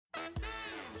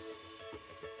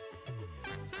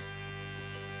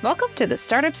Welcome to the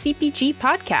Startup CPG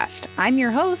podcast. I'm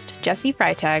your host, Jesse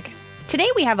Freitag. Today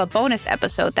we have a bonus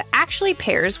episode that actually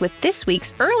pairs with this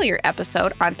week's earlier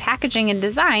episode on packaging and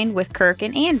design with Kirk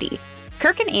and Andy.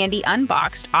 Kirk and Andy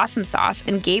unboxed Awesome Sauce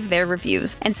and gave their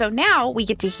reviews, and so now we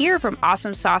get to hear from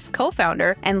Awesome Sauce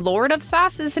co-founder and Lord of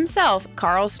Sauces himself,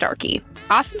 Carl Starkey.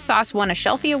 Awesome Sauce won a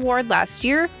Shelfie Award last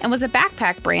year and was a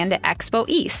backpack brand at Expo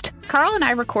East. Carl and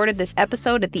I recorded this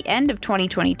episode at the end of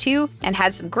 2022 and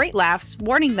had some great laughs,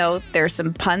 warning though, there's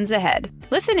some puns ahead.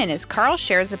 Listen in as Carl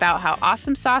shares about how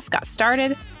Awesome Sauce got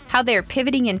started, how they are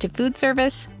pivoting into food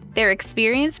service, their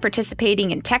experience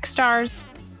participating in Techstars,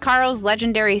 Carl's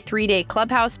legendary 3-day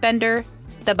clubhouse bender,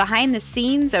 the behind the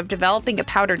scenes of developing a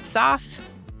powdered sauce,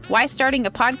 why starting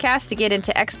a podcast to get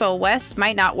into Expo West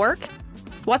might not work,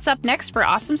 what's up next for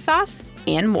Awesome Sauce,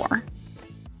 and more.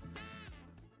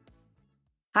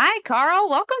 Hi, Carl.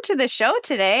 Welcome to the show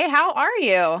today. How are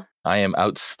you? I am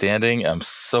outstanding. I'm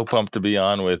so pumped to be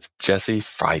on with Jesse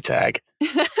Freitag.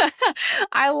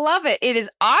 I love it. It is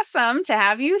awesome to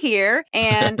have you here,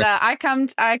 and I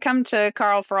come to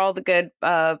Carl for all the good,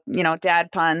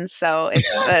 dad puns. So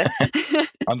it's.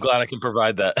 I'm glad I can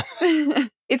provide that.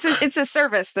 It's a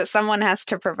service that someone has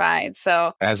to provide.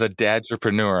 So as a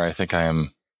dadtrepreneur, I think I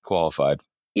am qualified.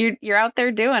 You're out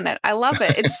there doing it. I love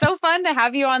it. It's so fun to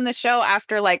have you on the show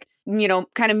after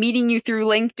kind of meeting you through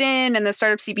LinkedIn and the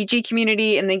startup CPG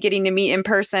community and then getting to meet in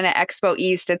person at Expo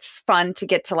East. It's fun to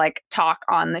get to talk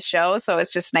on the show. So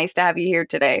it's just nice to have you here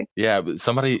today. Yeah. But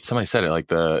somebody said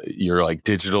it your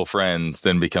digital friends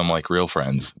then become real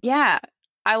friends. Yeah.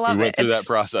 I love it. We went through that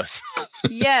process.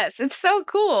 Yes. It's so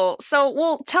cool.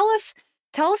 So, tell us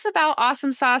about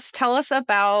Awesome Sauce. Tell us a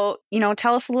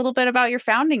little bit about your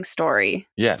founding story.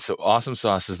 Yeah. So Awesome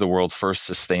Sauce is the world's first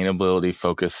sustainability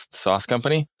focused sauce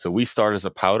company. So we start as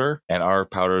a powder, and our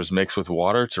powders mix with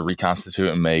water to reconstitute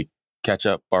and make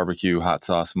ketchup, barbecue, hot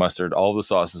sauce, mustard, all the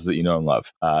sauces that you know and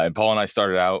love. And Paul and I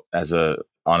started out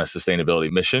on a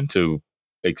sustainability mission to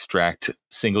extract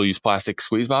single-use plastic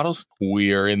squeeze bottles.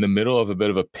 We are in the middle of a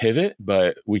bit of a pivot,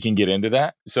 but we can get into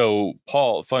that. So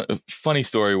Paul, funny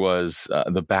story was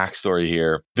the backstory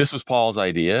here. This was Paul's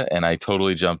idea, and I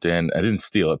totally jumped in. I didn't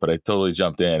steal it, but I totally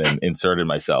jumped in and inserted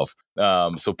myself.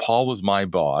 So Paul was my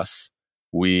boss.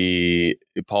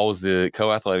 Paul was the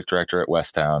co-athletic director at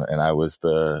Westtown, and I was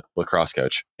the lacrosse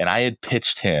coach. And I had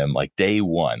pitched him, day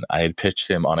one,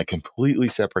 on a completely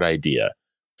separate idea.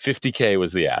 $50K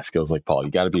was the ask. I was like, Paul, you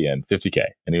got to be in $50K.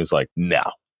 And he was like, no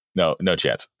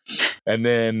chance. And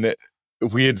then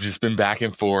we had just been back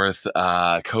and forth.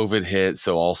 COVID hit.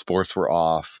 So all sports were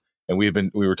off, and we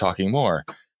were talking more.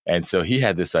 And so he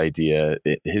had this idea.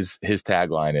 His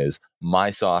tagline is,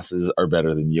 my sauces are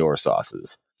better than your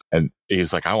sauces. And he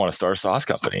was like, I want to start a sauce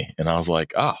company. And I was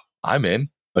like, oh, I'm in.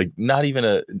 Not even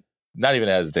a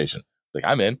hesitation.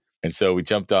 I'm in. And so we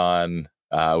jumped on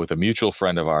with a mutual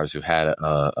friend of ours who had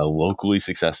a locally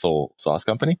successful sauce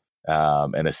company,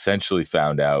 and essentially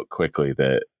found out quickly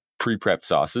that pre-prep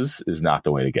sauces is not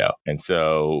the way to go. And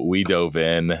so we dove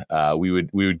in. We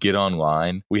would get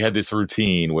online. We had this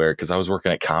routine where, because I was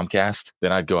working at Comcast,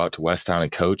 then I'd go out to Westtown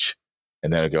and coach,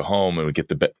 and then I'd go home and we'd get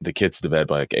the kids to bed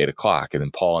by 8 o'clock. And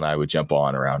then Paul and I would jump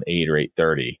on around 8 or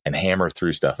 8:30 and hammer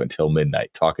through stuff until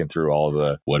midnight, talking through all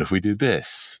the, what if we did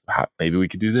this? Maybe we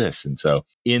could do this. And so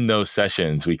in those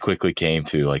sessions, we quickly came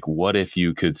to what if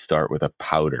you could start with a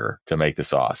powder to make the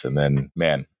sauce? And then,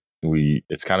 man,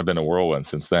 it's kind of been a whirlwind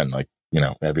since then.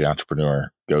 Every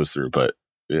entrepreneur goes through, but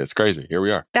it's crazy. Here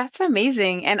we are. That's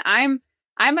amazing. And I'm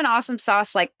an Awesome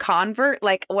Sauce convert.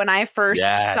 When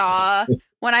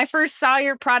I first saw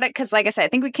your product, because like I said, I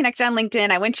think we connected on LinkedIn.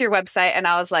 I went to your website and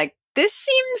I was like, this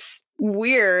seems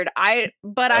weird. I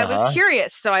was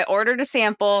curious. So I ordered a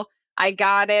sample. I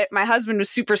got it. My husband was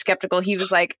super skeptical. He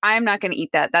was like, I'm not going to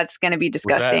eat that. That's going to be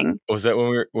disgusting. Was that when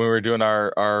we were doing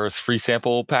our free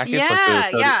sample packets?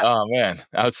 Yeah. Oh man,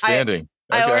 outstanding.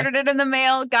 I ordered it in the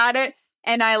mail, got it.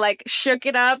 And I shook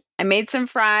it up. I made some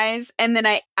fries, and then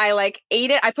I ate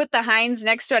it. I put the Heinz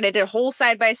next to it. I did a whole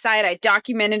side by side. I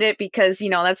documented it because,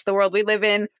 that's the world we live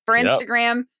in for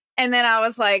Instagram. Yep. And then I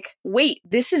was like, wait,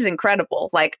 this is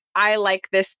incredible. I like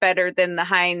this better than the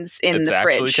Heinz in the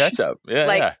fridge. It's actually ketchup.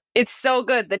 Yeah. It's so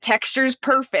good. The texture's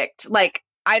perfect.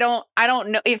 I don't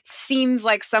know. It seems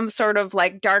like some sort of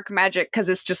dark magic, because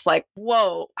it's just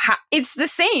whoa, it's the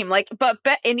same,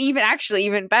 and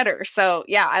even better. So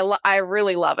yeah, I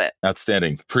really love it.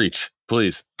 Outstanding. Preach,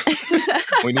 please.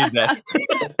 We need that.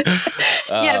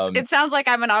 Yes, it sounds like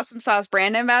I'm an Awesome Sauce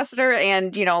brand ambassador,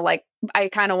 and I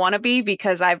kind of want to be,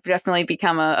 because I've definitely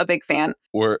become a big fan.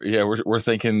 We're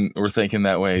thinking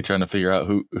that way, trying to figure out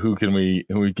who can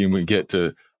we get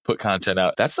to put content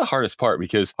out. That's the hardest part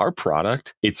because our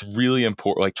product, it's really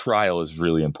important. Like trial is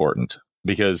really important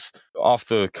because off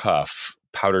the cuff,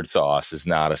 powdered sauce is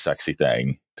not a sexy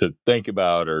thing to think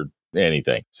about or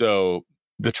anything. So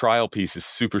the trial piece is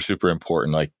super, super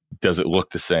important. Like, does it look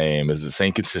the same? Is it the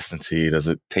same consistency? Does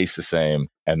it taste the same?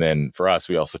 And then for us,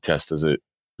 we also test, does it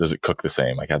cook the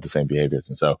same? Like have the same behaviors?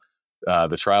 And so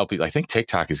the trial piece, I think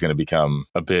TikTok is going to become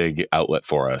a big outlet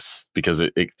for us because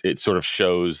it sort of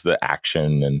shows the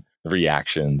action and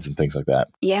reactions and things like that.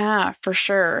 Yeah, for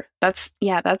sure. That's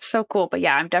so cool. But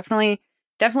yeah, I'm definitely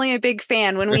a big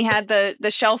fan. When we had the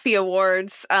Shelfie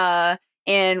Awards,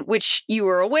 and which you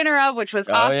were a winner of, which was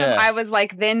awesome. Yeah. I was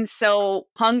like then so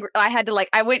hungry. I had to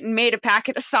I went and made a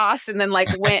packet of sauce and then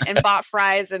went and bought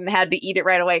fries and had to eat it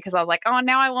right away because I was like, oh,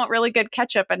 now I want really good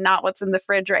ketchup and not what's in the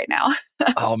fridge right now.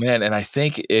 Oh man, and I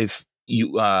think if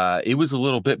you it was a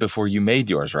little bit before you made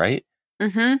yours, right?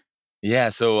 Mm-hmm. Yeah,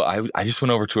 so I just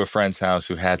went over to a friend's house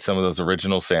who had some of those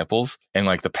original samples and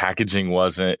the packaging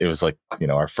it was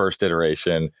our first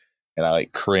iteration. And I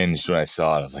cringed when I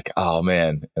saw it. I was like, oh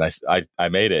man. And I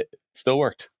made it. Still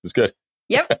worked. It was good.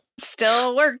 Yep.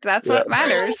 Still worked. That's what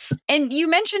matters. And you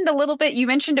mentioned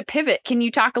a pivot. Can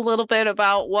you talk a little bit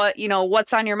about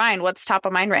what's on your mind? What's top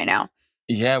of mind right now?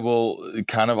 Yeah, well,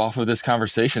 kind of off of this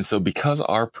conversation. So because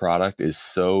our product is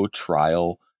so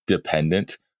trial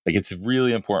dependent, it's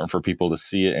really important for people to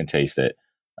see it and taste it.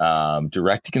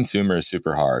 Direct to consumer is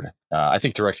super hard. I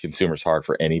think direct to consumer is hard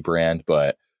for any brand,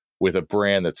 but with a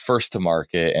brand that's first to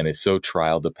market and is so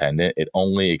trial dependent, it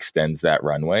only extends that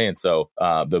runway. And so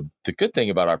the good thing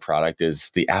about our product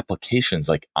is the applications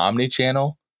like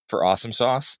omnichannel for Awesome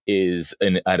Sauce is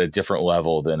at a different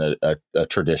level than a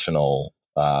traditional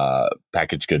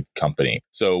packaged good company.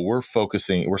 So we're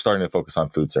starting to focus on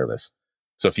food service.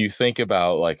 So if you think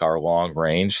about our long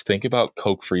range, think about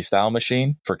Coke Freestyle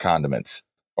machine for condiments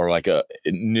or a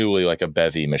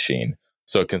bevy machine.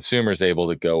 So a consumer is able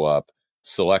to go up,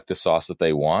 select the sauce that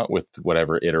they want with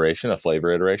whatever iteration, a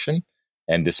flavor iteration,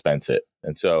 and dispense it.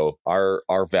 And so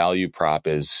our value prop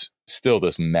is still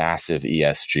this massive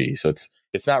ESG. So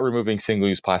it's not removing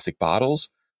single-use plastic bottles,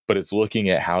 but it's looking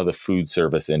at how the food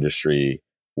service industry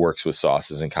works with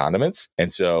sauces and condiments.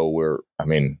 And so we're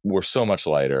so much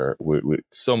lighter, we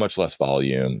so much less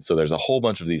volume. So there's a whole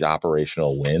bunch of these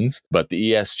operational wins, but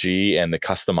the ESG and the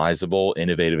customizable,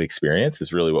 innovative experience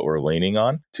is really what we're leaning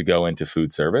on to go into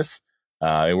food service.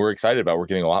 And we're excited about. We're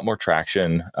getting a lot more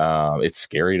traction. It's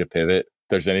scary to pivot. If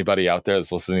there's anybody out there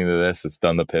that's listening to this that's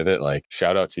done the pivot,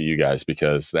 shout out to you guys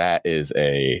because that is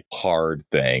a hard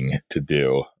thing to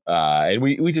do. And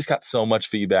we just got so much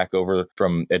feedback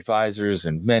from advisors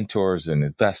and mentors and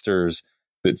investors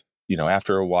that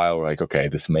after a while we're like, okay,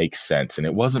 this makes sense. And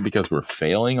it wasn't because we're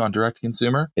failing on direct to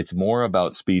consumer. It's more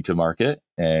about speed to market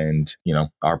and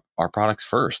our products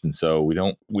first. And so we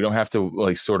don't have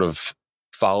to sort of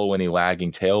follow any lagging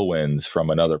tailwinds from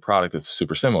another product that's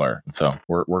super similar. And so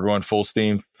we're going full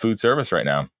steam food service right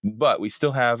now, but we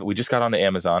just got onto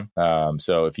Amazon.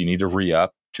 So if you need to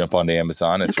re-up, jump onto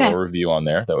Amazon and throw a review on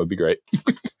there. That would be great.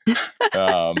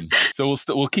 So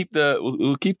we'll keep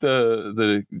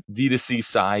the D2C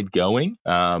side going,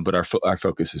 but our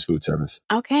focus is food service.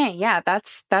 Okay, yeah,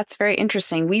 that's very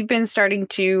interesting. We've been starting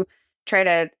to try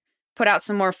to put out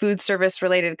some more food service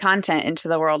related content into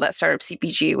the world at Startup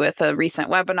CPG with a recent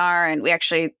webinar, and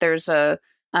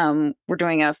we're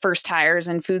doing a first hires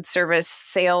in food service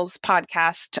sales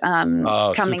podcast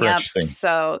coming up.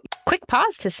 So quick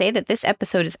pause to say that this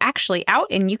episode is actually out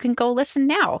and you can go listen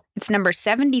now. It's number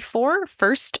 74,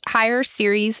 First Hire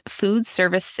Series Food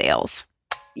Service Sales.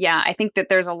 Yeah, I think that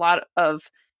there's a lot of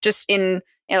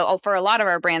for a lot of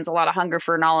our brands, a lot of hunger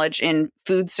for knowledge in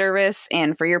food service,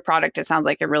 and for your product, it sounds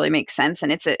like it really makes sense, and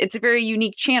it's a very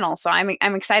unique channel. So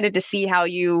I'm excited to see how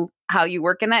you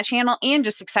work in that channel, and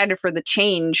just excited for the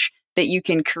change that you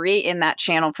can create in that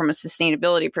channel from a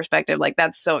sustainability perspective.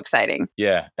 That's so exciting.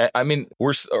 Yeah, I mean,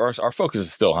 our focus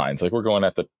is still Heinz. We're going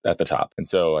at the top, and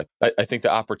so I think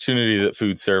the opportunity that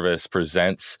food service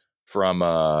presents from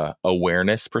a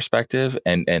awareness perspective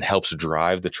and helps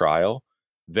drive the trial,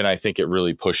 then I think it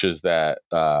really pushes that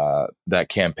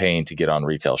campaign to get on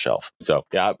retail shelf. So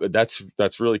yeah, that's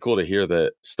really cool to hear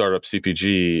that Startup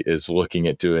CPG is looking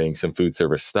at doing some food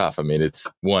service stuff. I mean,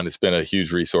 it's been a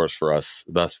huge resource for us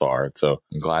thus far. So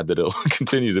I'm glad that it'll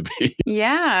continue to be.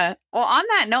 Yeah. Well, on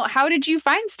that note, how did you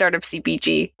find Startup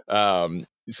CPG?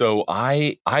 So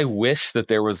I wish that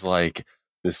there was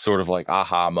this sort of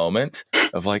aha moment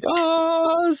of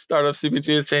Startup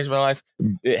CPG has changed my life.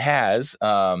 It has.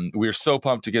 We're so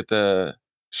pumped to get the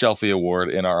Shelfie Award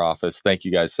in our office. Thank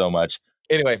you guys so much.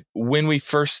 Anyway, when we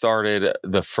first started,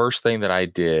 the first thing that I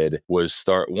did was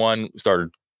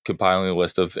started compiling a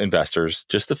list of investors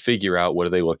just to figure out what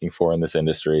are they looking for in this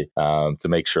industry, to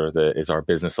make sure that is our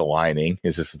business aligning?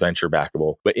 Is this venture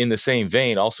backable? But in the same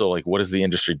vein, also like, what is the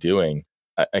industry doing?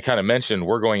 I kind of mentioned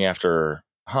we're going after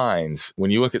Heinz.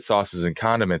 When you look at sauces and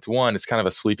condiments, one, it's kind of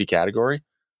a sleepy category,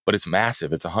 but it's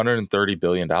massive. It's $130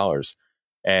 billion.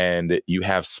 And you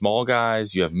have small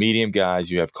guys, you have medium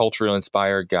guys, you have culturally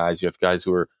inspired guys, you have guys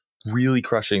who are really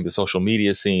crushing the social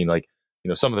media scene. Like,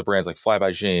 some of the brands like Fly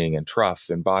by Jing and Truff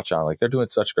and Bachan, like they're doing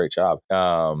such a great job.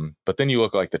 But then you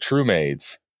look like the True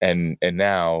Maids and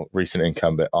now recent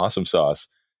incumbent Awesome Sauce.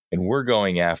 And we're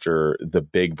going after the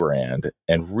big brand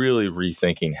and really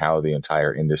rethinking how the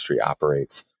entire industry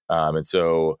operates. And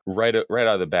so right out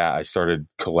of the bat, I started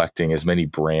collecting as many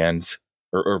brands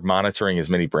or monitoring as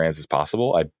many brands as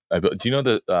possible. Do you know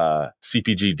the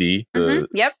CPGD?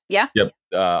 Yep. Yeah. Yep.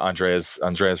 Andrea's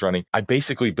running. I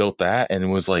basically built that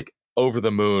and was like over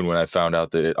the moon when I found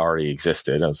out that it already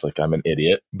existed. I was like, I'm an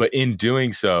idiot. But in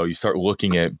doing so, you start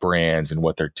looking at brands and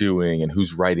what they're doing and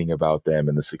who's writing about them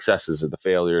and the successes and the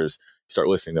failures. You start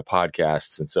listening to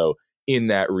podcasts. And so in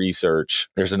that research,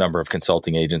 there's a number of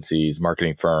consulting agencies,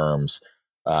 marketing firms,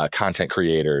 content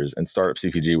creators, and Startup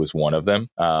CPG was one of them.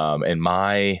 And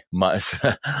my I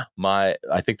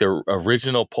think the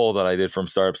original poll that I did from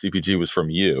Startup CPG was from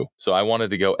you. So I wanted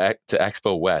to go to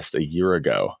Expo West a year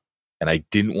ago, and I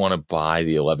didn't want to buy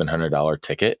the $1,100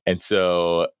 ticket. And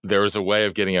so there was a way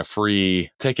of getting a free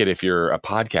ticket if you're a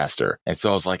podcaster. And so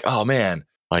I was like, oh man,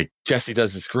 like Jessie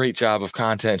does this great job of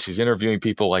content. She's interviewing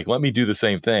people. Like, let me do the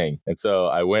same thing. And so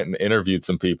I went and interviewed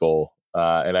some people.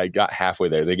 And I got halfway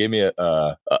there. They gave me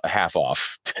a half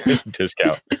off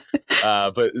discount.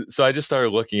 But so I just started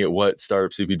looking at what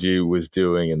Startup CPG was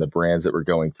doing and the brands that were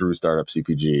going through Startup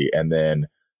CPG. And then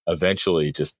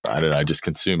eventually just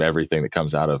consume everything that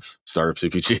comes out of Startup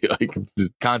CPG, like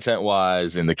content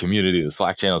wise in the community. The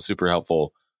Slack channel is super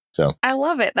helpful. So I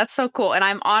love it. That's so cool. And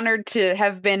I'm honored to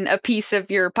have been a piece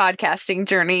of your podcasting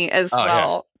journey as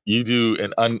well. Yeah. You do.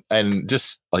 And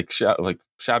just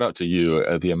shout out to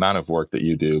you. The amount of work that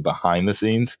you do behind the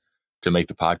scenes to make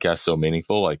the podcast so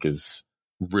meaningful, is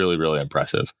really, really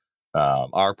impressive.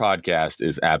 Our podcast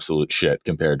is absolute shit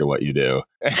compared to what you do.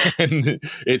 And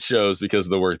it shows because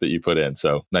of the work that you put in.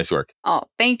 So nice work. Oh,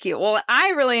 thank you. Well, I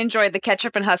really enjoyed the Catch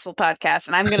Up and Hustle podcast,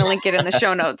 and I'm going to link it in the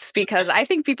show notes because I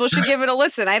think people should give it a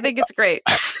listen. I think it's great.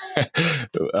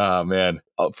 Oh, man.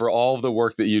 For all of the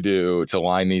work that you do to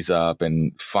line these up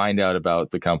and find out about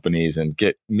the companies and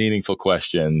get meaningful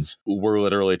questions, we're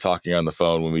literally talking on the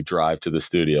phone when we drive to the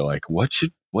studio. Like, what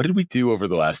did we do over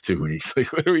the last 2 weeks?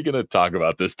 Like, what are we going to talk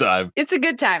about this time? It's a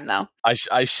good time, though.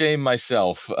 I shame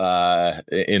myself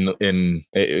in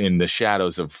the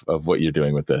shadows of what you're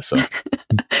doing with this. So.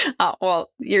 Oh,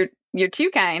 well, you're too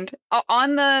kind.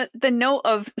 On the note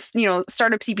of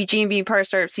Startup CPG and being part of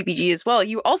Startup CPG as well,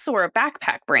 you also were a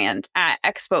backpack brand at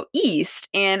Expo East,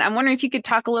 and I'm wondering if you could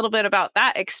talk a little bit about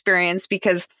that experience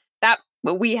because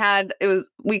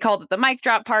we called it the mic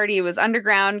drop party. It was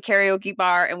underground karaoke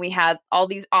bar, and we had all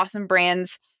these awesome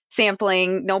brands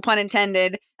sampling, no pun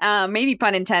intended, maybe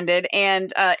pun intended.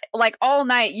 And all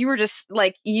night you were just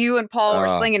you and Paul were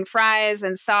slinging fries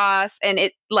and sauce, and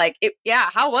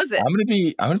how was it? I'm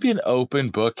gonna be an open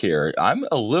book here. I'm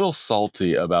a little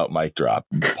salty about mic drop.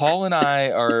 Paul and I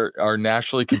are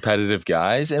naturally competitive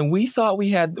guys, and we thought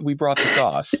we brought the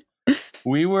sauce.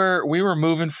 We were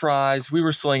moving fries, we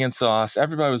were slinging sauce,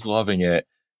 everybody was loving it.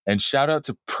 And shout out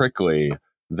to Prickly.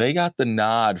 They got the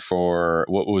nod for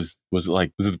what was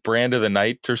it brand of the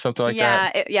night or something like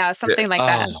that? Something like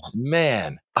that. Oh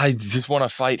man, I just want to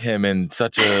fight him in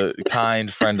such a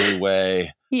kind, friendly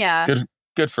way. Yeah.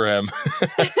 Good for him.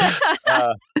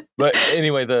 But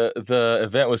anyway, the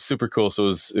event was super cool. So it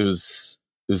was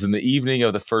in the evening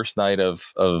of the first night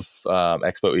of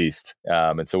Expo East.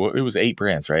 And so it was 8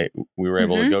 brands, right? We were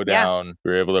able to go down. Yeah.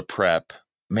 We were able to prep.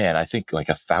 Man, I think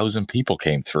 1,000 people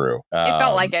came through. It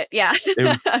felt like it. Yeah.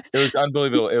 it was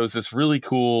unbelievable. It was this really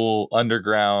cool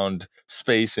underground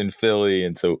space in Philly.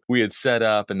 And so we had set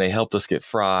up and they helped us get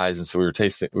fries. And so we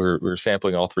were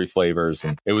sampling all 3 flavors.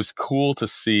 And it was cool to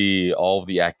see all of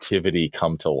the activity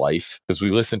come to life because we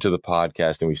listen to the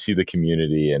podcast and we see the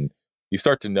community and you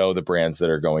start to know the brands that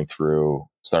are going through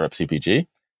Startup CPG.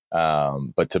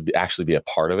 But to actually be a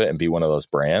part of it and be one of those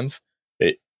brands,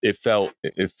 it felt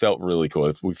really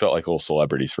cool. We felt like little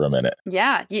celebrities for a minute.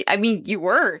 Yeah. You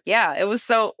were. Yeah. It was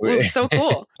so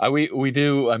cool. We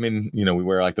do. We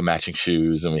wear the matching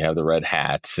shoes and we have the red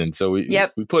hats. And so we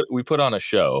put on a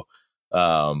show.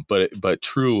 But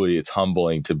truly, it's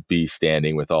humbling to be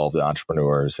standing with all the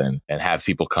entrepreneurs and have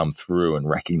people come through and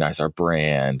recognize our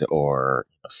brand, or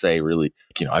say, really,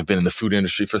 I've been in the food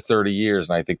industry for 30 years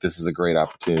and I think this is a great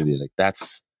opportunity. Like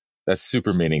that's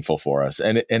super meaningful for us.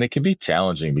 And it can be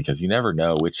challenging because you never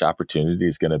know which opportunity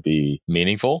is going to be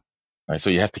meaningful. Right? So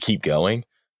you have to keep going.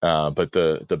 But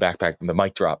the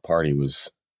mic drop party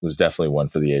was definitely one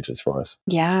for the ages for us.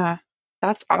 Yeah.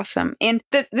 That's awesome. And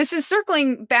this is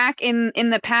circling back in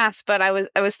the past, but I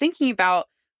was thinking about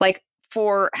like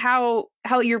for how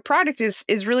your product is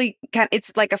really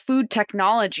it's like a food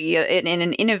technology and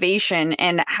an innovation,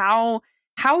 and how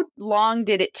long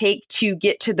did it take to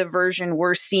get to the version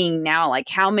we're seeing now? Like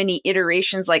how many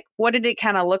iterations, like what did it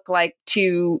kind of look like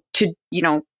to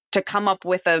come up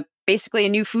with basically a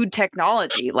new food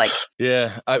technology? Like,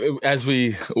 yeah, as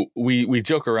we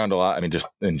joke around a lot. I mean, just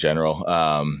in general,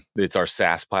 it's our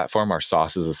SaaS platform, our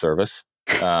sauce as a service.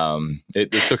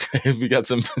 It took we got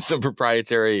some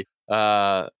proprietary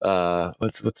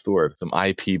what's the word? Some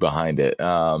IP behind it.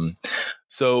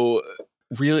 So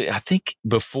really, I think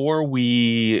before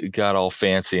we got all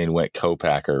fancy and went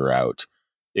co-packer route,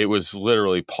 it was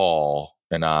literally Paul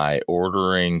and I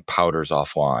ordering powders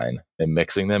offline and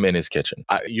mixing them in his kitchen.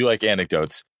 You like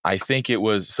anecdotes. I think it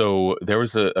was, so there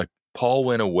was Paul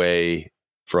went away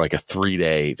for like a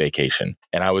 3-day vacation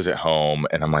and I was at home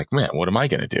and I'm like, man, what am I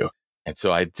going to do? And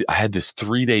so I had this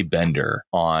 3-day bender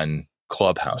on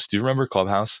Clubhouse. Do you remember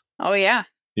Clubhouse? Oh yeah.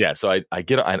 Yeah, so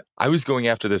I was going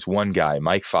after this one guy,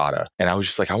 Mike Fata, and I was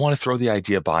just like, I want to throw the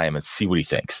idea by him and see what he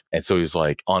thinks. And so he was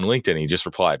like, on LinkedIn, he just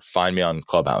replied, find me on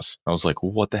Clubhouse. I was like,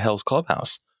 well, what the hell is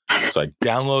Clubhouse? So I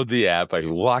downloaded the app. I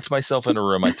locked myself in a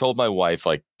room. I told my wife,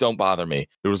 like, don't bother me.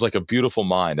 There was like a beautiful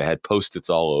mind. I had Post-its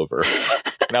all over.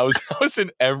 And I was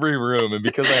in every room. And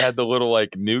because I had the little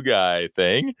like new guy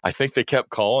thing, I think they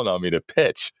kept calling on me to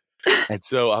pitch. And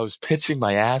so I was pitching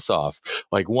my ass off.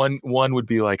 Like one would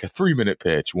be like a 3-minute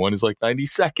pitch. One is like 90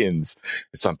 seconds.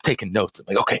 And so I'm taking notes. I'm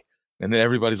like, okay. And then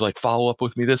everybody's like, follow up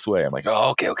with me this way. I'm like,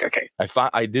 oh, okay.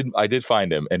 I did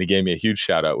find him, and he gave me a huge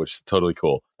shout out, which is totally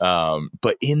cool.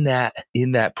 But in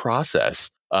that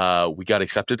process, we got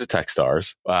accepted to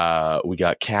Techstars. We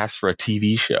got cast for a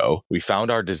TV show. We found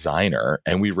our designer,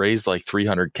 and we raised like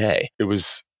 $300K. It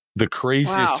was the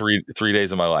craziest three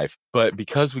days of my life. But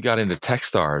because we got into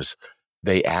Techstars,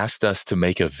 they asked us to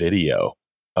make a video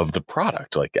of the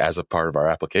product, like as a part of our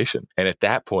application. And at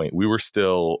that point, we were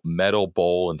still metal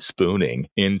bowl and spooning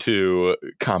into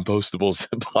compostable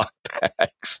Ziploc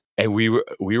bags. And we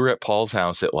were at Paul's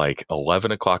house at like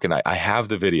 11 o'clock at night. I have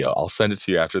the video. I'll send it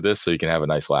to you after this so you can have a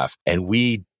nice laugh. And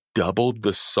we doubled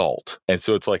the salt. And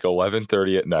so it's like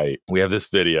 11:30 at night. We have this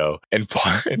video, and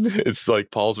it's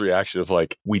like Paul's reaction of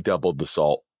like, we doubled the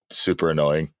salt. Super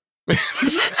annoying.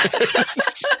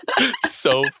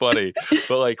 So funny.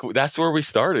 But like, that's where we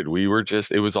started. We were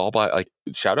just, it was all by like,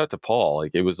 shout out to Paul.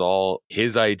 Like, it was all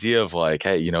his idea of like,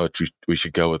 hey, we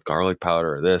should go with garlic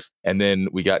powder or this. And then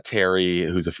we got Terry,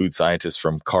 who's a food scientist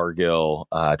from Cargill,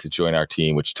 to join our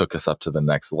team, which took us up to the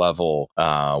next level.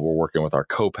 We're working with our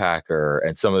co-packer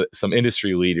and some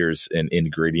industry leaders and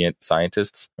ingredient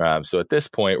scientists. So at this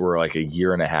point, we're like a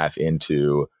year and a half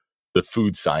into the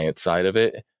food science side of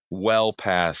it, well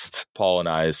past Paul and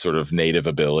I's sort of native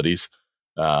abilities.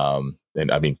 And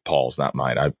I mean, Paul's not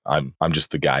mine. I'm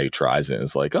just the guy who tries it and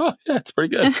is like, oh yeah, it's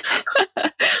pretty good.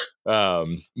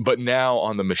 But now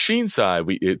on the machine side,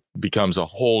 it becomes a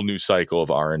whole new cycle of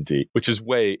R&D, which is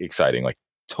way exciting, like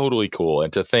totally cool.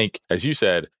 And to think, as you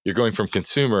said, you're going from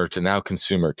consumer to now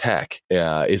consumer tech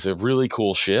is a really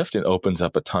cool shift and opens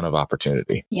up a ton of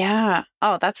opportunity. Yeah.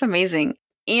 Oh, that's amazing.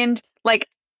 And like,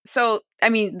 so, I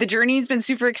mean, the journey's been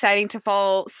super exciting to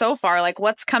follow so far. Like,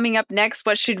 what's coming up next?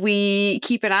 What should we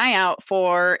keep an eye out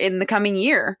for in the coming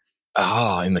year?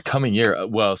 Oh, in the coming year.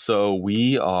 Well, so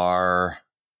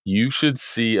you should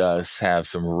see us have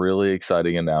some really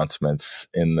exciting announcements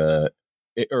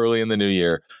early in the new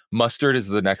year. Mustard is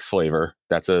the next flavor.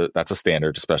 That's a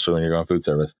standard, especially when you're going food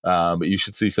service. But you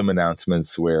should see some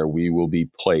announcements where we will be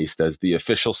placed as the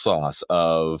official sauce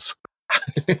of.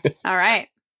 All right.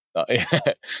 I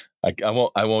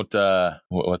won't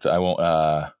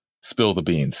spill the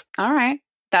beans. All right.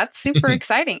 That's super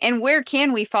exciting. And where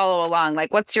can we follow along?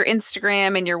 Like, what's your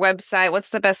Instagram and your website?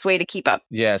 What's the best way to keep up?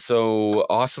 Yeah, so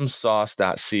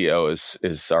awesomesauce.co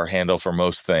is our handle for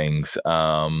most things.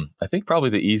 I think probably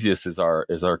the easiest is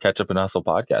our Ketchup and Hustle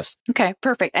podcast. Okay,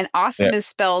 perfect. And awesome is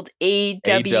spelled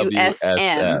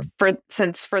AWSM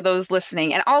for those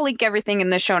listening. And I'll link everything in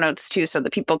the show notes too, so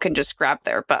that people can just grab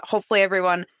there. But hopefully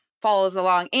everyone follows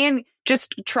along and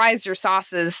just tries your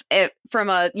sauces from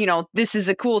a, this is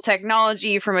a cool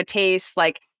technology, from a taste,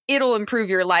 like it'll improve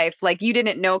your life. Like you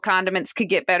didn't know condiments could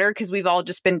get better because we've all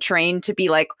just been trained to be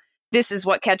like, this is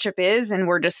what ketchup is, and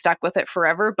we're just stuck with it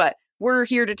forever. But we're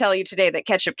here to tell you today that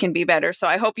ketchup can be better. So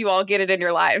I hope you all get it in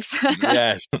your lives.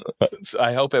 Yes.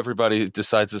 I hope everybody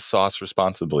decides to sauce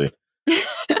responsibly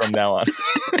from now on.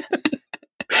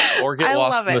 Or get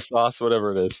lost in the sauce,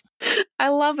 whatever it is. I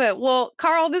love it. Well,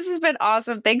 Carl, this has been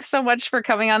awesome. Thanks so much for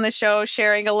coming on the show,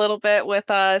 sharing a little bit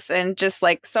with us, and just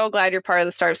like so glad you're part of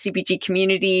the Startup CPG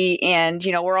community. And,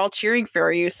 we're all cheering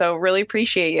for you. So really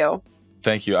appreciate you.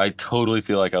 Thank you. I totally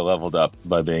feel like I leveled up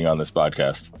by being on this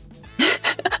podcast.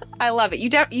 I love it. You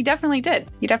definitely did.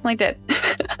 You definitely did.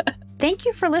 Thank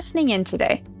you for listening in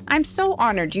today. I'm so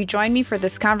honored you joined me for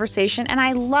this conversation, and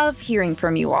I love hearing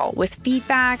from you all with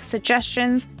feedback,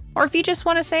 suggestions, or if you just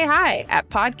want to say hi at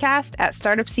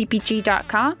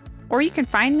podcast@startupcpg.com, or you can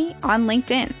find me on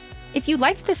LinkedIn. If you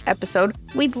liked this episode,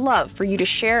 we'd love for you to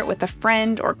share it with a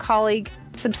friend or colleague,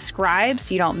 subscribe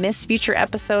so you don't miss future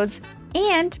episodes,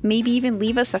 and maybe even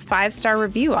leave us a 5-star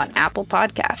review on Apple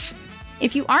Podcasts.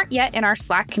 If you aren't yet in our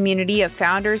Slack community of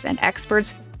founders and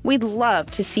experts, we'd love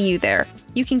to see you there.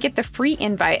 You can get the free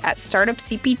invite at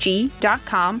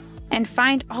startupcpg.com and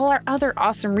find all our other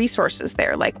awesome resources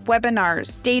there, like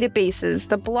webinars, databases,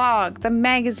 the blog, the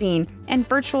magazine, and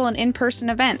virtual and in-person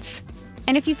events.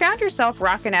 And if you found yourself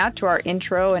rocking out to our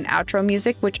intro and outro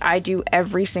music, which I do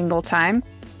every single time,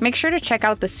 make sure to check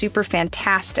out the Super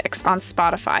Fantastics on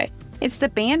Spotify. It's the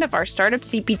band of our Startup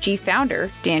CPG founder,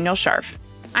 Daniel Scharf.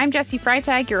 I'm Jessie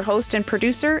Freitag, your host and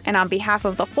producer, and on behalf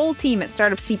of the whole team at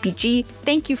Startup CPG,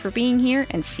 thank you for being here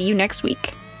and see you next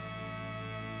week.